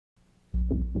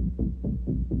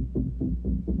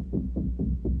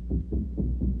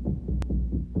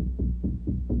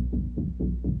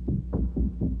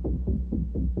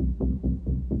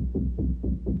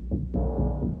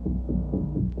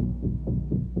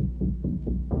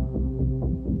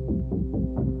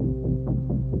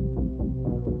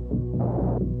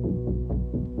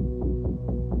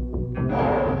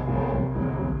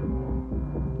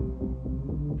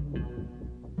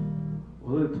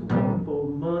Well, it's one for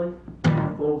the money,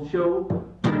 one for the show.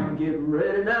 Get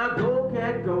ready now, go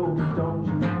cat go. Don't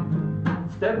you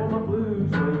step on my blue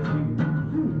suede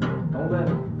shoes. Don't let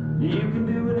it. You can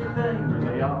do anything,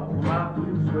 lay off my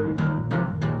blue suede shoes.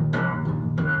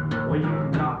 Well, you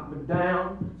can knock me down,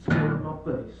 spit in my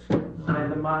face,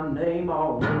 slandering my name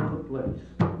all over the place.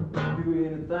 Do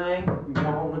anything you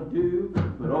wanna do,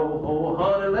 but oh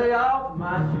honey, lay off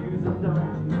my shoes and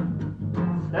don't you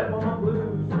step on my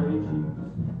blue suede shoes.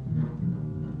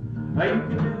 Hey, you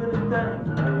can do anything,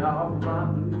 lay off my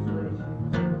blue suede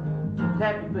shoes.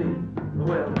 Tap your feet,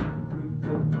 well,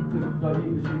 blue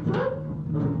suede shoes.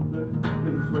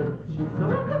 Blue suede shoes.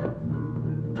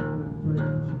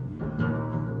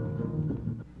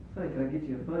 Say, can I get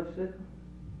you a fudge sickle?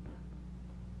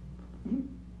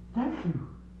 Thank you.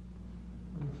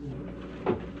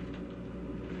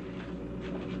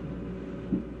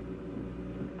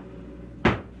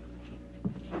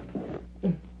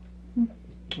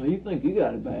 Well, you think you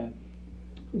got it bad.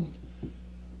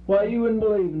 Why, you wouldn't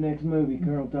believe the next movie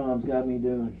Colonel Tom's got me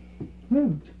doing.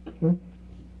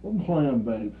 Clam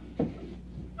Bake.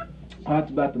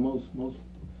 That's about the most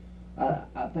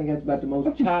I think that's about the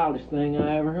most childish thing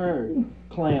I ever heard.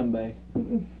 Clam Bake.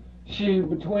 Shoot,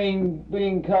 between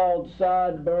being called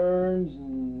Sideburns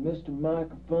and Mr.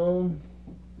 Microphone,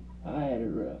 I had it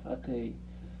rough, I tell you.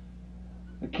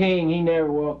 The king, he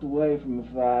never walked away from a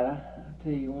fight. I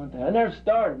tell you one thing, I never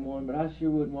started one, but I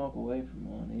sure wouldn't walk away from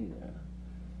one either.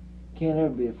 Can't ever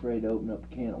be afraid to open up a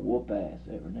can of whoop ass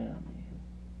every now and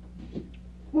then.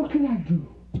 What can I do?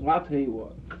 Well, I'll tell you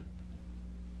what.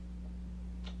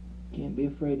 Can't be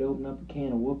afraid to open up a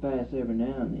can of whoop ass every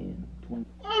now and then.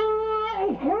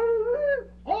 I'm hungry.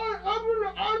 I'm an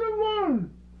animal.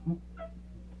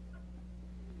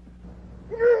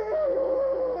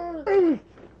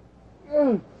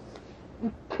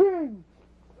 The king.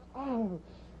 Oh,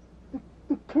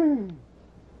 the king.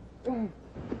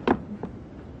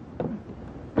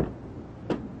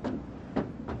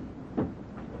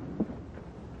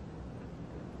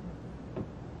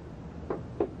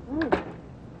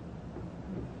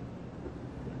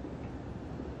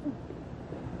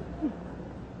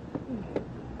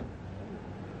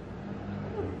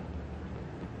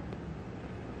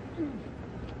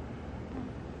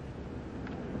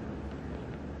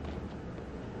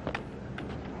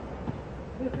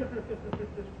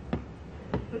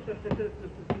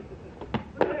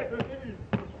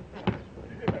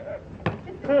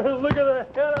 Look at the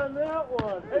head on that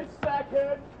one. Hey,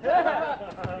 sackhead.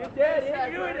 Your dad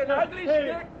hit you with an ugly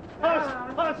stick.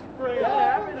 Hush, Fred. That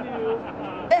happened to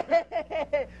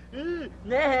you.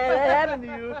 That happened to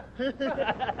you.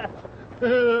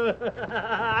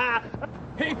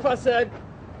 Hey, Fusshead.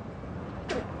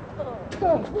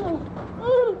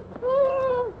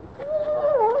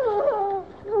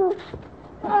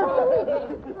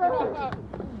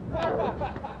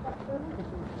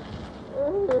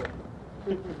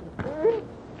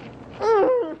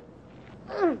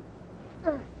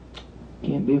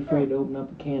 Can't be afraid to open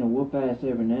up a can of whoop ass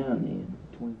every now and then.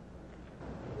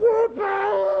 Whoop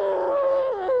ass!